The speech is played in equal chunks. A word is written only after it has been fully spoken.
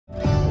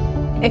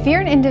If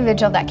you're an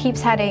individual that keeps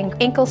having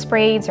ankle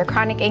sprains or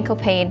chronic ankle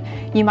pain,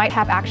 you might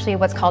have actually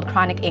what's called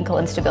chronic ankle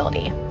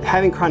instability.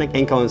 Having chronic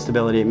ankle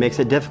instability makes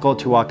it difficult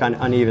to walk on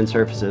uneven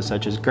surfaces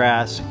such as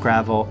grass,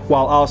 gravel,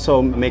 while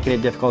also making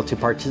it difficult to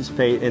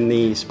participate in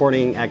the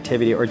sporting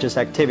activity or just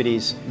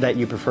activities that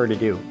you prefer to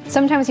do.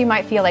 Sometimes you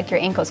might feel like your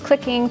ankle's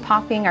clicking,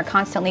 popping, or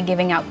constantly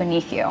giving out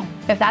beneath you.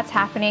 If that's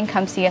happening,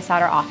 come see us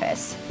at our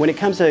office. When it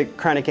comes to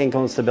chronic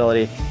ankle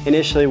instability,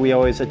 initially we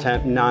always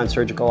attempt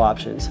non-surgical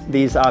options.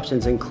 These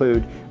options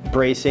include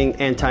bracing,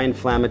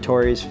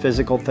 anti-inflammatories,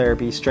 physical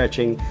therapy,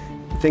 stretching,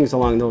 things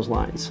along those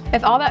lines.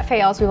 If all that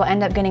fails, we will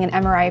end up getting an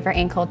MRI of your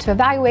ankle to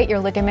evaluate your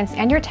ligaments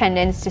and your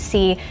tendons to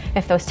see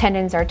if those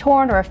tendons are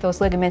torn or if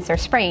those ligaments are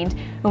sprained,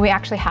 and we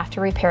actually have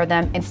to repair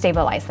them and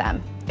stabilize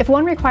them. If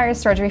one requires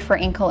surgery for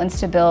ankle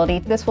instability,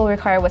 this will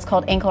require what's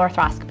called ankle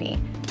arthroscopy.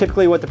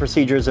 Typically what the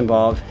procedures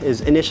involve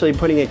is initially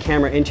putting a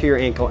camera into your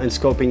ankle and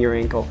scoping your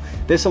ankle.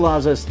 This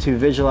allows us to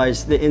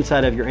visualize the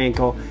inside of your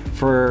ankle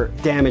for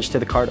damage to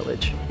the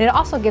cartilage. And it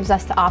also gives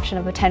us the option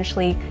of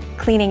potentially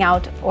cleaning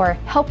out or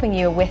helping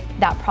you with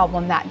that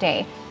problem that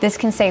day. This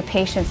can save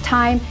patients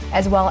time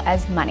as well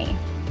as money.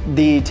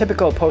 The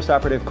typical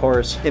post-operative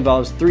course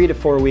involves 3 to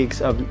 4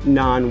 weeks of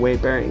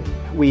non-weight bearing.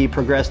 We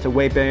progress to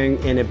weight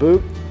bearing in a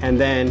boot and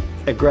then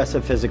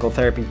aggressive physical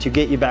therapy to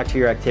get you back to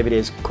your activity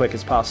as quick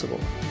as possible.